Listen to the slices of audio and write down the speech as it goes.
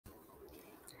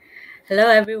Hello,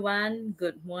 everyone.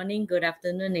 Good morning, good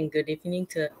afternoon, and good evening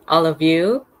to all of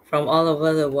you from all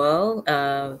over the world.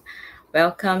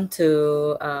 Welcome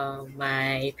to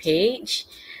my page.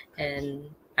 And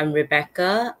I'm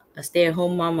Rebecca, a stay at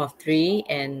home mom of three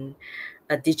and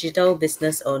a digital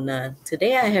business owner.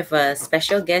 Today, I have a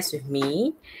special guest with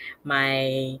me,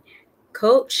 my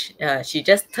coach. She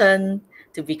just turned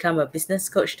to become a business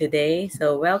coach today.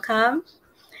 So, welcome,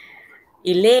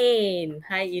 Elaine.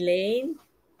 Hi, Elaine.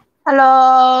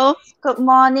 Hello. Good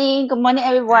morning. Good morning,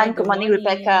 Hi, everyone. Good good morning,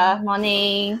 Rebecca.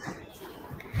 morning.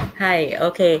 Morning. Hi,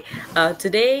 okay.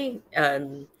 Today,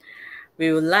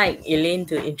 we would like Elaine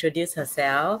to introduce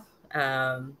herself.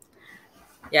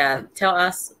 Yeah, tell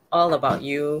us all about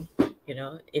you,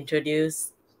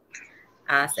 introduce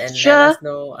us and let Sure. us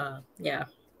know. Yeah.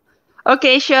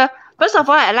 Okay, sure. First of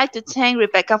all, I'd like to thank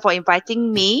Rebecca for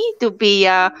inviting me to be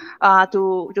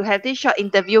to have this short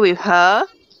interview with her.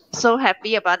 So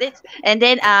happy about it. And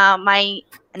then my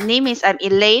name is I'm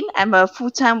Elaine. I'm a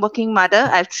full-time working mother.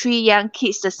 I have three young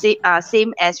kids, the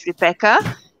same as Rebecca.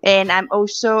 And I'm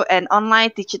also an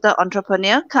online digital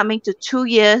entrepreneur coming to 2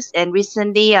 years and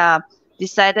recently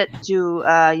decided to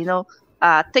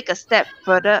take a step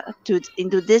further to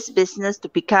into this business to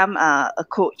become a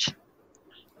coach.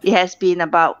 It has been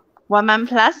about 1 month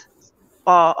plus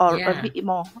or a Yeah. bit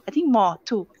more. I think more,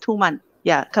 2 months.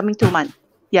 Yeah, coming 2 months.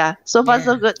 Yeah, so far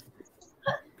so Yeah. good.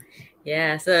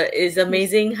 Yeah. So it's Yes.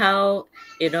 amazing how,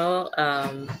 you know,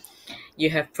 um, you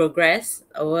have progressed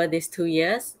over these 2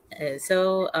 years. It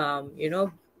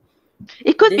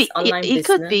could This be it, online it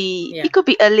could business. be Yeah. it could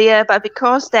be earlier, but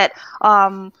because that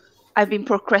I've been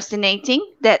procrastinating,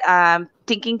 that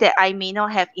thinking that I may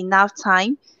not have enough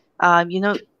time. You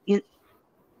know, you,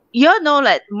 you all know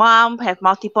like mom have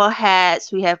multiple hats.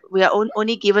 We are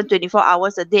only given 24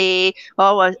 hours a day.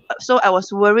 So I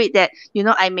was worried that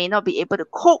I may not be able to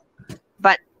cope.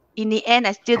 But in the end,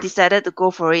 I still decided to go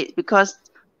for it because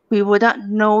we would not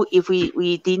know if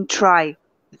we didn't try.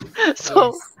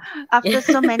 So Yes. after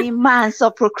so many months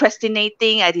of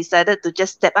procrastinating, I decided to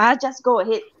just go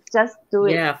ahead, just do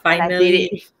it, Yeah. and I did it.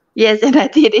 Finally. Yes, and I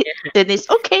did it. Then it's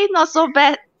okay, not so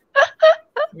bad.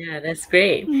 Yeah. That's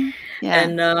great. Yeah.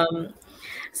 And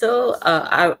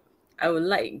I would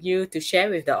like you to share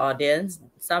with the audience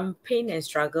some pain and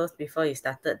struggles before you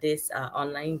started this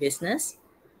online business.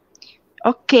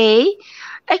 Okay.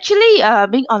 Actually,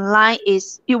 being online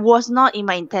it was not in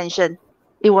my intention.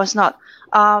 It was not.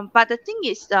 But the thing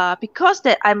is, because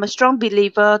that I'm a strong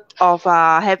believer of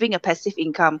having a passive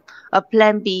income, a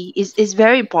plan B is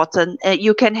very important.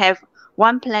 You can have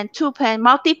one plan, two plan,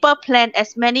 multiple plan,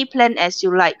 as many plan as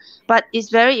you like. But it's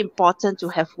very important to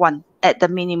have one at the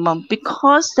minimum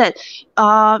because that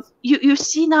you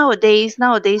see nowadays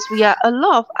we are a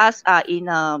lot of us are in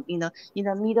a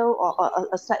middle or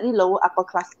a slightly lower upper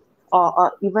class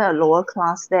or even a lower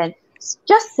class, then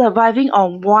just surviving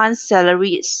on one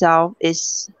salary itself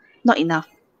is not enough.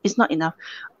 It's not enough.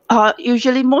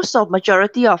 Usually most of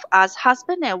majority of us,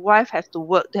 husband and wife have to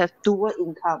work, they have dual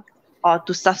income or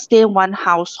to sustain one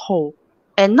household.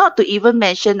 And not to even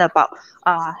mention about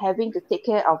having to take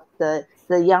care of the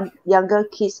younger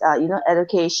kids,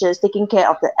 education, taking care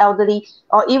of the elderly,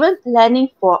 or even planning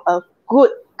for a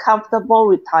good, comfortable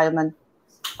retirement,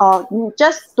 or you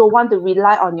just don't want to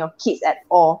rely on your kids at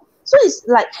all. So it's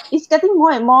like it's getting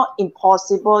more and more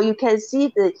impossible. You can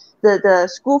see the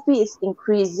school fee is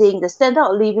increasing, the standard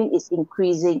of living is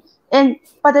increasing. And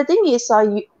but the thing is,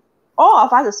 all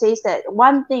of us says that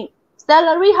one thing,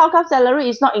 salary, how come salary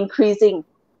is not increasing?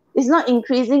 It's not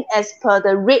increasing as per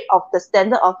the rate of the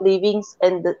standard of living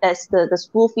and as the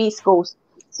school fees goes.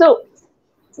 So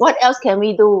what else can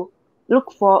we do?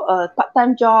 Look for a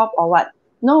part-time job or what?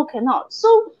 No, cannot.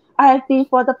 So I've been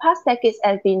for the past decades,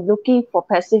 I've been looking for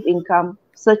passive income,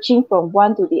 searching from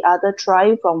one to the other,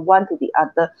 trying from one to the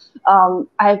other.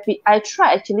 I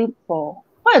tried actually for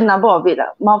quite a number of it,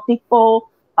 multiple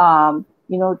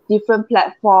different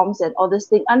platforms and all this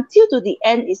thing until to the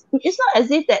end. It's not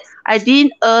as if that I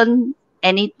didn't earn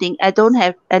anything. I don't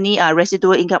have any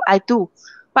residual income. I do,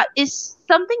 but it's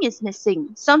something is missing.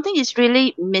 Something is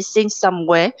really missing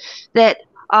somewhere that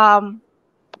um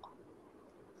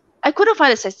I couldn't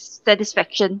find a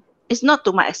satisfaction. It's not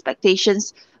to my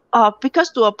expectations. Because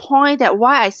to a point that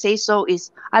why I say so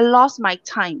is I lost my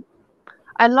time.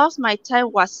 I lost my time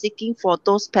while seeking for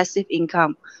those passive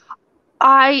income.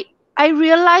 I I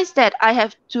realized that I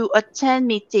have to attend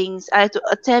meetings. I have to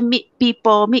attend meet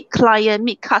people, meet client,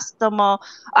 meet customer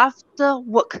after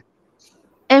work.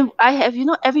 And I have,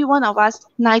 every one of us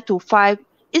 9 to 5.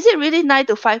 Is it really 9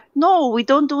 to 5? No, we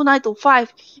don't do 9 to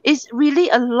 5. It's really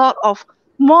a lot of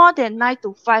more than 9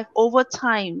 to 5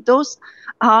 overtime. Those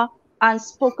are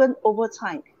unspoken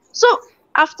overtime. So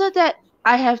after that,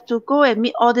 I have to go and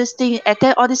meet all these things,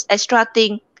 attend all this extra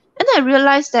thing. And I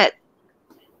realized that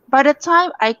by the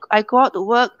time I go out to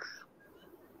work,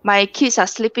 my kids are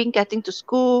sleeping, getting to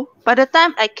school. By the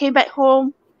time I came back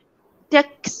home, they're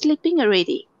sleeping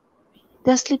already.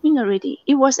 They're sleeping already.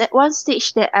 It was at one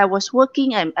stage that I was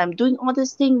working, I'm doing all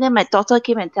this thing. Then my daughter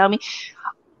came and tell me,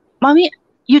 Mommy,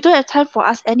 you don't have time for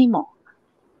us anymore.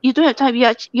 You don't have time.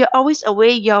 You're always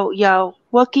away. You're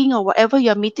working or whatever.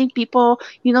 You're meeting people,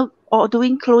 or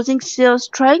doing closing sales,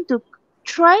 trying to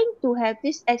have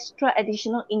this extra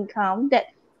additional income that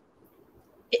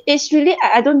it's really,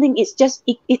 I don't think it's just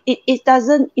it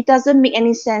doesn't make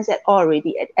any sense at all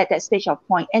already at that stage of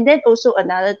point. And then also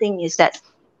another thing is that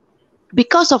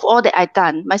because of all that I've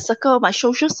done, my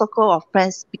social circle of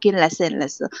friends became lesser and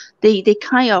lesser. They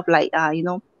kind of like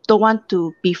don't want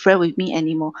to be friend with me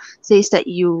anymore. Says that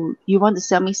you want to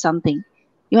sell me something.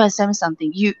 You want to sell me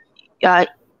something.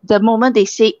 The moment they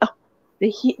say, oh,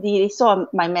 they saw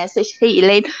my message, hey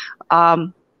Elaine,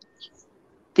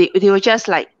 they were just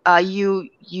like, you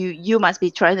must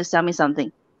be trying to sell me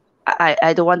something.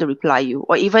 I don't want to reply you.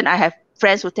 Or even I have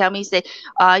friends who tell me, say,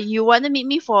 you want to meet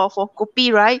me for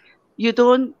kopi, right? You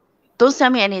don't sell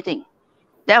me anything.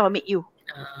 Then I will meet you.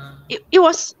 It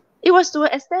was to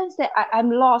an extent that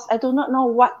I'm lost. I do not know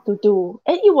what to do.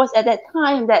 And it was at that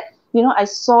time that I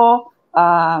saw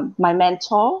my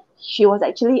mentor. She was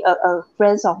actually a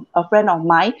friend of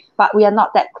mine, but we are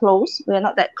not that close.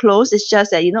 It's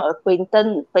just that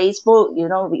acquaintance, Facebook.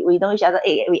 We know each other.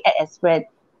 We act as friends,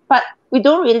 but we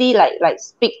don't really like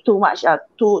speak too much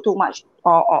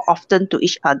or often to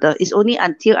each other. It's only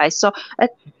until I saw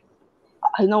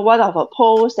one of her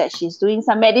posts that she's doing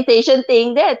some meditation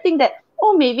thing. Then I think that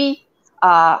maybe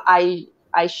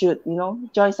I should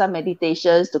join some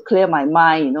meditations to clear my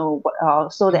mind,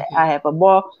 so that I have a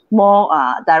more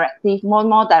directive,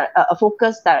 more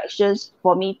focused directions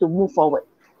for me to move forward.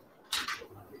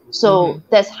 So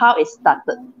that's how it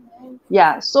started.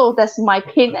 Yeah, so that's my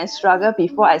pain and struggle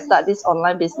before I start this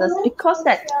online business, because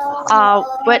that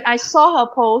when I saw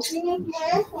her post,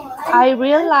 I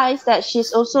realized that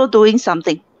she's also doing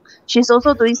something. She's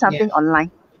also doing something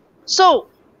online. So,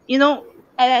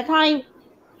 at that time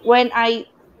when I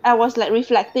was like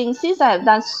reflecting, since I have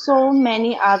done so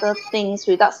many other things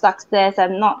without success,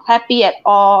 I'm not happy at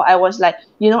all. I was like,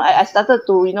 I started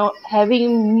to,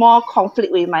 having more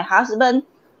conflict with my husband,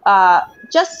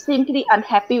 just simply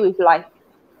unhappy with life,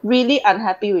 really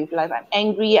unhappy with life. I'm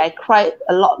angry. I cried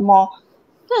a lot more.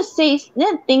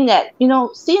 Then think that,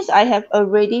 since I have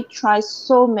already tried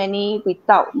so many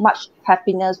without much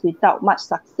happiness, without much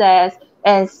success,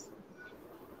 and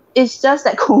it's just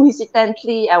that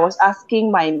coincidentally, I was asking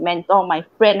my mentor, my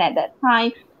friend at that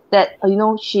time, that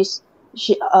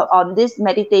she on this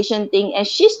meditation thing, and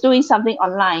she's doing something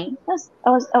online. I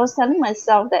was telling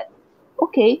myself that,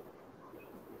 okay,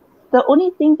 the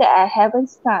only thing that I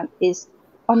haven't done is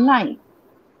online.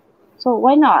 So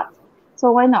why not?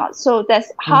 So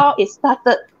that's how it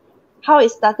started. How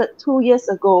it started 2 years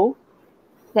ago.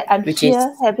 That I'm Which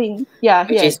here having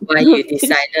Which is why you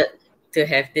decided to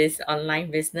have this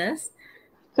online business.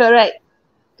 Correct.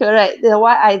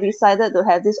 Why I decided to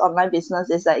have this online business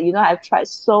is that I've tried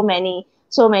so many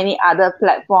other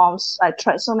platforms. I've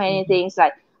tried so many things.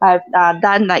 Like I've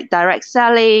done like direct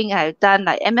selling. I've done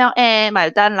like MLM.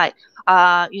 I've done like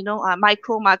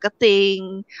micro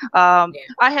marketing. I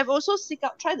have also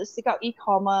tried to seek out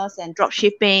e-commerce and drop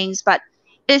shippings, but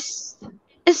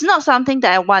it's not something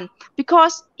that I want,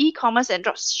 because e-commerce and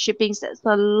drop shippings, there's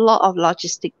a lot of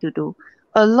logistic to do.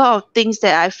 A lot of things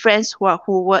that I have friends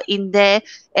who were in there,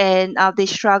 and they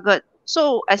struggled.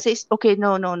 So I say, okay,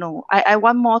 no. I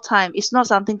want more time. It's not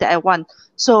something that I want.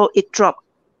 So it dropped.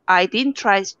 I didn't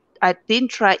try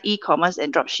e-commerce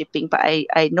and drop shipping, but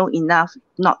I know enough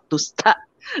not to start.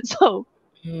 So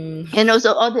and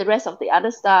also all the rest of the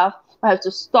other stuff, I have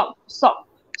to stop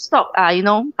stuff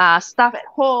at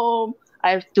home. I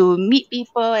have to meet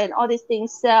people and all these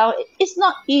things sell. It's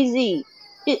not easy.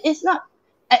 It's not.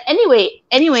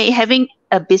 Anyway, having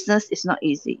a business is not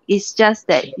easy. It's just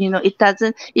that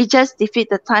it just defeats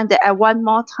the time that I want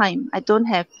more time. I don't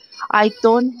have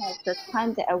the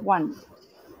time that I want.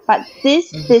 But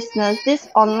this business, this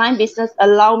online business,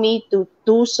 allow me to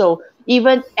do so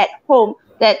even at home.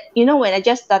 That when I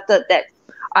just started, that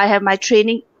I have my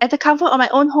training at the comfort of my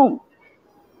own home.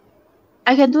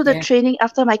 I can do the training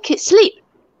after my kids sleep.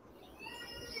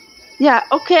 Yeah,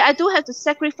 okay, I do have to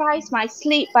sacrifice my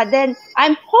sleep, but then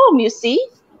I'm home, you see?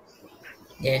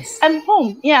 Yes. I'm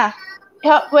home, yeah.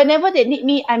 Whenever they need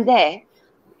me, I'm there.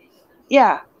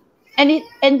 Yeah. And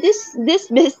this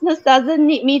business doesn't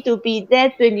need me to be there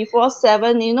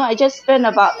 24/7. I just spend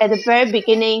about at the very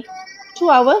beginning 2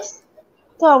 hours.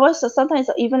 2 hours or sometimes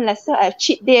even lesser. I have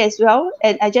cheat day as well,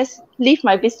 and I just leave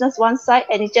my business one side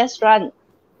and it just run.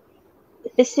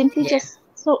 It's simply Yeah. just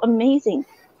so amazing.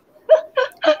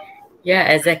 Yeah,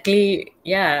 exactly.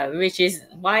 Yeah, which is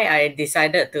why I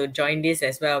decided to join this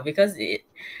as well, because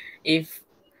if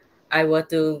I were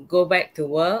to go back to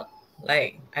work,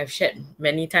 like I've shared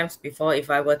many times before,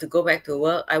 if I were to go back to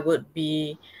work, I would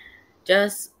be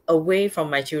just away from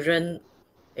my children,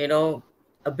 you know,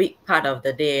 a big part of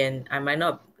the day, and I might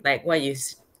not like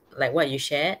like what you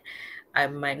shared. I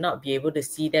might not be able to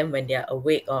see them when they are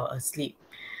awake or asleep,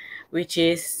 which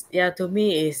is, yeah, to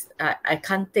me is I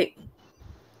can't take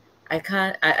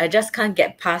I just can't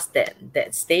get past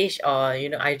that stage, or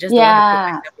I just don't want to put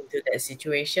Yeah. myself into that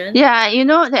situation. Yeah,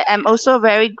 that I'm also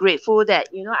very grateful that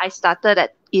I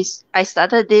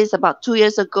started this about 2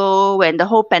 years ago when the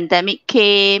whole pandemic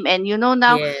came, and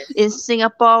now Yes. in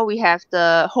Singapore we have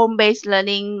the home-based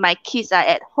learning. My kids are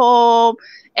at home,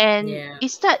 and Yeah.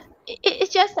 it's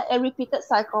just like a repeated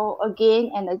cycle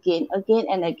again and again, again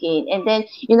and again. And then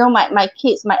my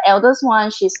kids, my eldest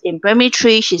one, she's in primary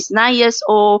 3, she's 9 years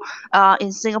old.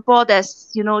 In Singapore,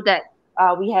 there's that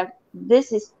we have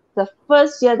this is the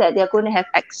first year that they're going to have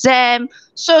exam.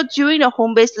 So during the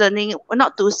home-based learning,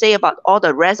 not to say about all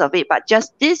the rest of it, but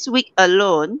just this week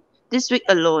alone,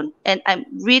 and I'm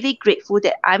really grateful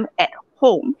that I'm at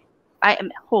home. I am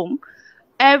at home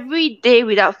every day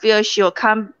without fear. She'll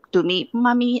come to me,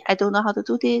 Mommy, I don't know how to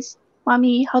do this.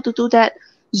 Mommy, how to do that?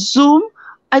 Zoom,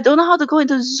 I don't know how to go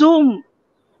into Zoom.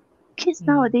 Kids Mm.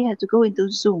 nowadays have to go into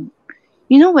Zoom.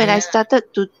 When I Yeah.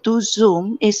 started to do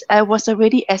Zoom, is I was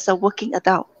already as a working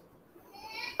adult,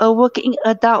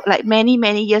 like many,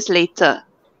 many years later.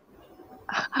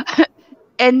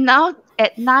 And now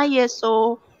at 9 years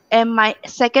old, and my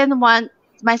second one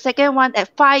at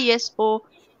 5 years old,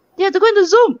 they have to go into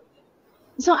Zoom.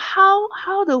 So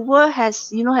how the world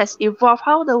has evolved,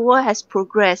 how the world has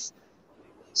progressed.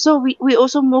 So we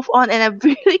also move on, and I'm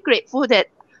really grateful that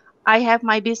I have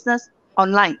my business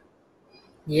online.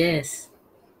 Yes.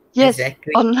 Yes,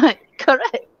 Exactly. online.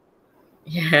 Correct.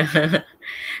 Yeah.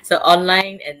 So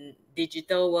online and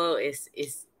digital world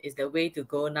is the way to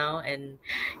go now, and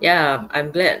yeah,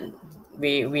 I'm glad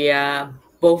we are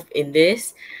both in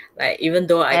this. Like, even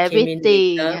though I came in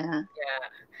Everything. later, Yeah. yeah,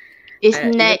 It's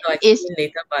even ne- though I came it's in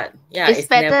later, but yeah, it's it's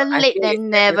never. better I late feel it's than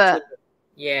never too never. late.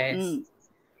 Yes, Mm,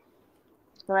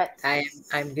 correct.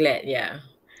 I'm glad. Yeah.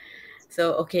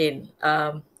 So okay,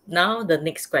 now the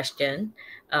next question,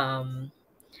 um,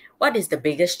 what is the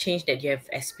biggest change that you have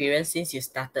experienced since you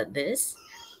started this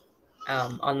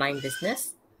online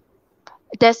business?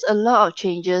 There's a lot of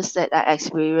changes that I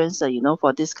experienced,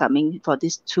 for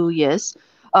these 2 years.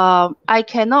 I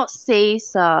cannot say,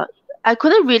 I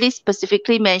couldn't really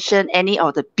specifically mention any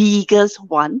of the biggest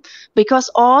one, because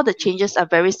all the changes are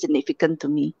very significant to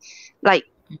me. Like,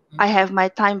 I have my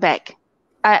time back.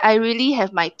 I really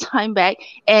have my time back,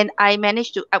 and I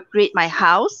managed to upgrade my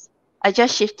house. I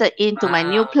just shifted into my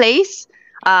new Wow. place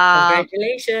in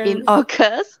Congratulations.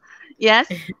 August. Yes.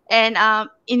 And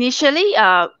initially,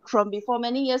 from before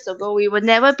many years ago, we would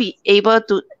never be able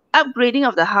to, upgrading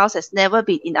of the house has never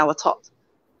been in our thought,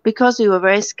 because we were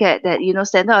very scared that,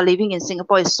 standard of living in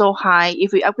Singapore is so high.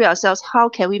 If we upgrade ourselves, how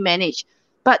can we manage?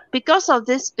 But because of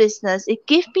this business, it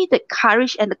gave me the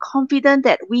courage and the confidence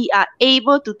that we are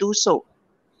able to do so.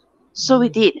 So we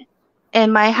Mm. did.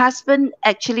 And my husband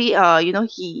actually,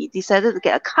 he decided to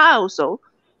get a car also.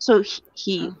 So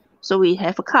Oh, so we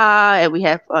have a car, and we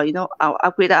have, our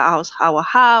upgraded our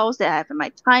house, that I have my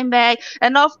time back.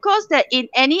 And of course, that in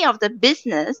any of the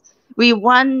business, we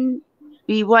want,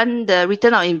 the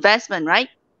return on investment, right?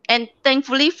 And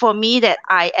thankfully for me that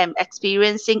I am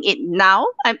experiencing it now,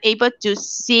 I'm able to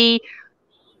see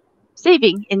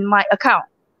saving in my account,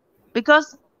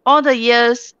 because all the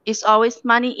years is always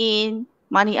money in,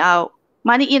 money out,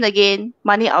 money in again,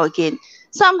 money out again.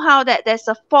 Somehow that there's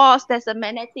a force, there's a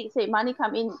magnetic, say money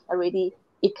come in already,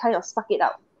 it kind of suck it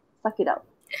out, suck it out,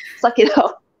 suck it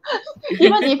out.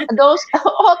 Even if those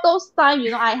all those time,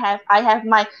 I have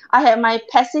my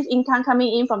passive income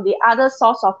coming in from the other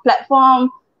source of platform,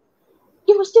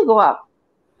 it will still go up.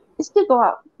 It still go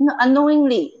up,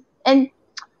 unknowingly. And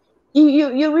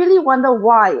you really wonder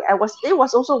why. It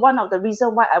was also one of the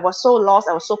reason why I was so lost,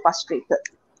 I was so frustrated,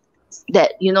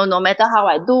 that no matter how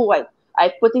I do,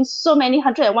 I put in so many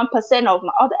 101% of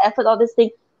all the effort, all this thing,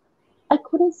 I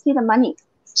couldn't see the money.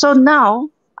 So now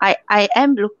I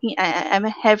am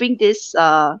having this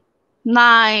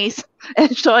nice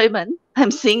enjoyment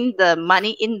I'm seeing the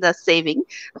money in the saving.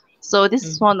 So this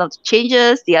is one of the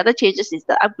changes. The other changes is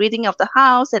the upgrading of the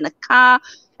house and the car,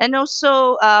 and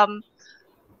also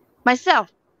myself,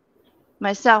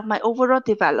 my overall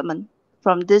development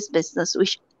from this business,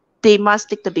 which they must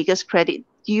take the biggest credit.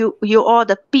 You all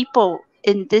the people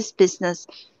in this business,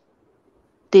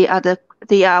 they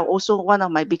are also one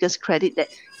of my biggest credit, that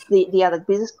they are the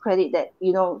biggest credit that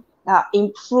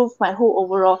improve my whole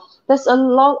overall. There's a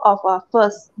lot of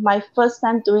first. My first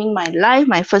time doing my life,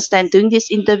 my first time doing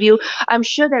this interview. I'm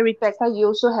sure that Rebecca, you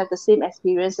also have the same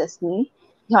experience as me.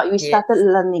 Yeah, we started Yes.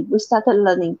 learning. We started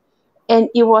learning, and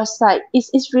it was like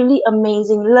it's really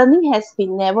amazing. Learning has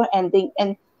been never ending,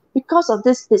 and because of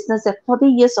this business, at 40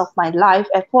 years of my life,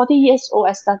 at 40 years old,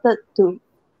 I started to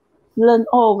learn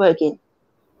all over again.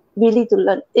 Really to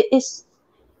learn. It is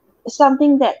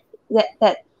something that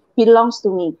belongs to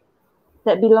me.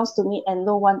 That belongs to me and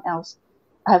no one else.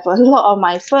 I have a lot of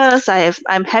my first.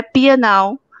 I'm happier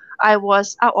now. I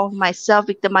was out of my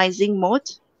self-victimizing mode.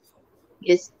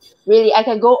 Yes, really, I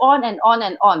can go on and on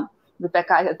and on,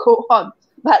 Rebecca. I can go on,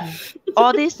 but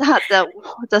all these are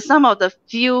the some of the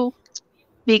few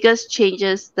biggest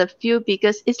changes. The few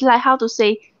biggest. It's like how to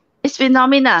say. It's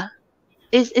phenomena.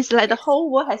 It's like the Yes.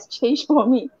 whole world has changed for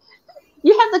me.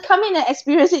 You have to come in and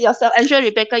experience it yourself. I'm sure,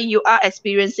 Rebecca, you are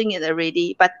experiencing it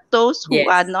already. But those who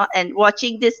are Yes. not and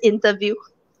watching this interview,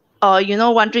 or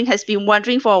has been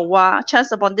wondering for a while,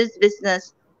 chance upon this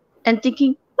business, and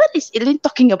thinking, what is Elaine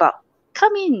talking about?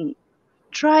 Come in,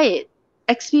 try it,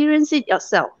 experience it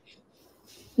yourself.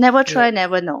 Never try, Yes.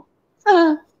 never know.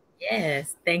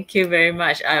 Yes, thank you very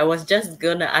much. I was just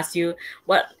gonna ask you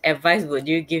what advice would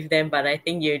you give them, but I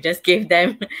think you just gave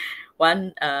them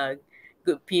one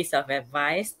good piece of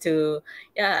advice to,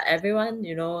 yeah, everyone,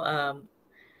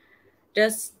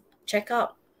 just check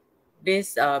out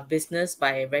this business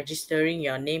by registering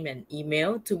your name and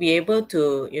email to be able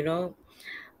to,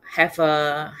 have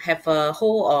a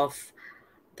whole of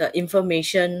the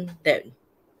information that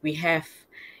we have.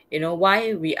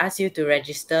 Why we ask you to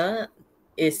register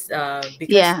is because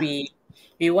Yeah.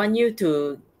 we want you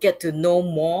to get to know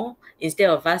more instead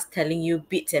of us telling you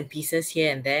bits and pieces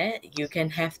here and there. You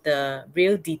can have the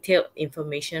real detailed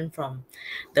information from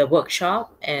the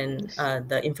workshop and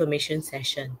the information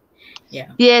session. Yeah.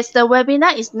 Yes, the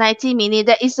webinar is 90 minutes.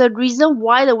 There is a reason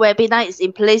why the webinar is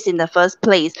in place in the first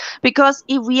place. Because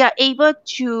if we are able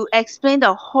to explain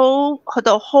the whole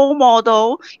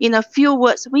model in a few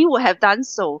words, we would have done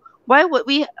so. Why would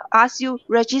we ask you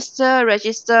register,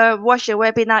 watch the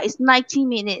webinar? It's 90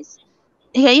 minutes.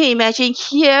 Can you imagine?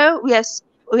 Here we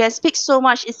have speak so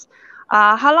much. It's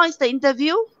how long is the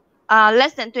interview?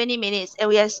 Less than 20 minutes, and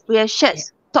we have shared Yeah.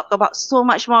 talk about so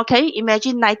much more. Can you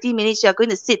imagine 90 minutes? You're going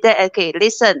to sit there. Okay,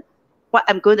 listen, what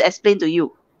I'm going to explain to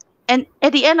you. And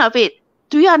at the end of it,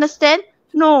 do you understand?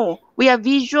 No, we are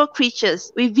visual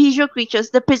creatures. We visual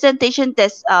creatures. The presentation,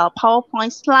 there's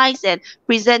PowerPoint slides, and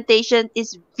presentation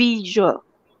is visual.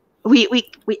 We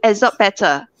absorb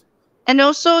better. And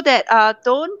also that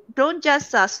don't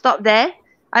just stop there.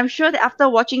 I'm sure that after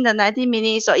watching the 90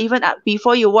 minutes, or even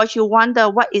before you watch, you wonder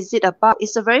what is it about.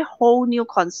 It's a very whole new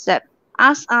concept.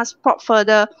 Ask us, prop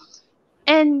further,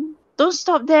 and don't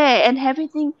stop there. And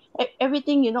everything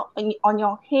on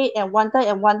your head, and wonder.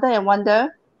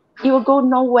 It will go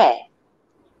nowhere.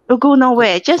 It will go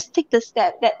nowhere. Just take the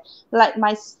step. That, like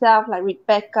myself, like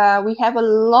Rebecca, we have a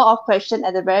lot of questions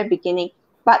at the very beginning,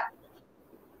 but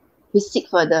we seek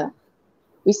further.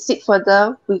 We see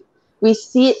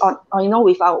it on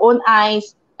with our own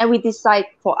eyes, and we decide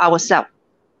for ourselves.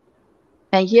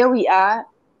 And here we are,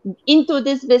 into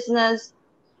this business,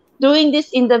 doing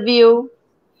this interview,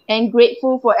 and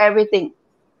grateful for everything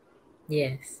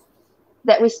Yes.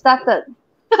 that we started.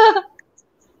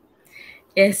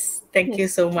 Yes, thank you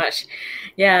Yes. so much.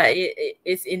 Yeah,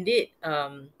 it's indeed,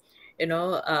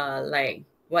 like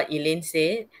what Elaine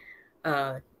said,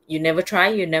 you never try,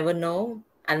 you never know.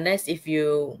 Unless if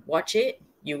you watch it,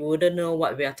 you wouldn't know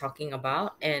what we are talking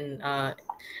about. And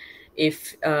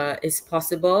if it's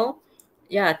possible,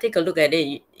 yeah, take a look at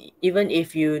it. Even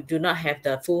if you do not have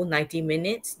the full 90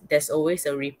 minutes, there's always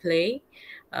a replay.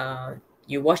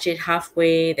 You watch it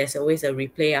halfway, there's always a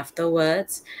replay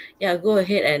afterwards. Yeah, go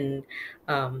ahead and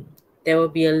there will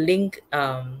be a link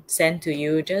sent to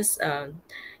you. Just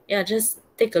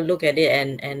take a look at it,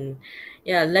 and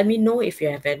yeah, let me know if you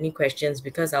have any questions,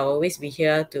 because I'll always be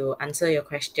here to answer your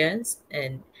questions.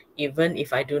 And even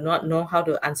if I do not know how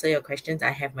to answer your questions, I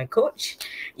have my coach,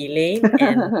 Elaine,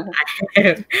 and I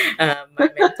have my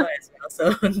mentor as well.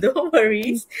 So no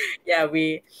worries. Yeah,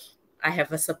 I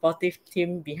have a supportive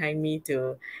team behind me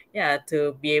to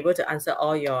be able to answer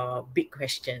all your big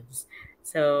questions.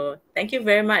 So thank you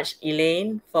very much,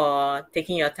 Elaine, for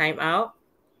taking your time out,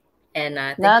 and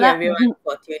thank No, you no. everyone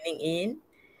for tuning in.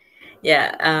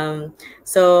 Yeah.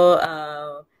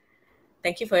 So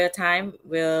thank you for your time.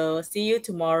 We'll see you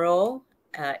tomorrow,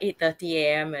 8:30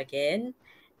 a.m. again,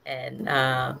 and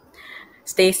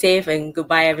stay safe and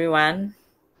goodbye, everyone.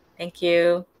 Thank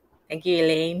you. Thank you,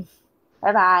 Elaine.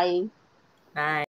 Bye bye. Bye.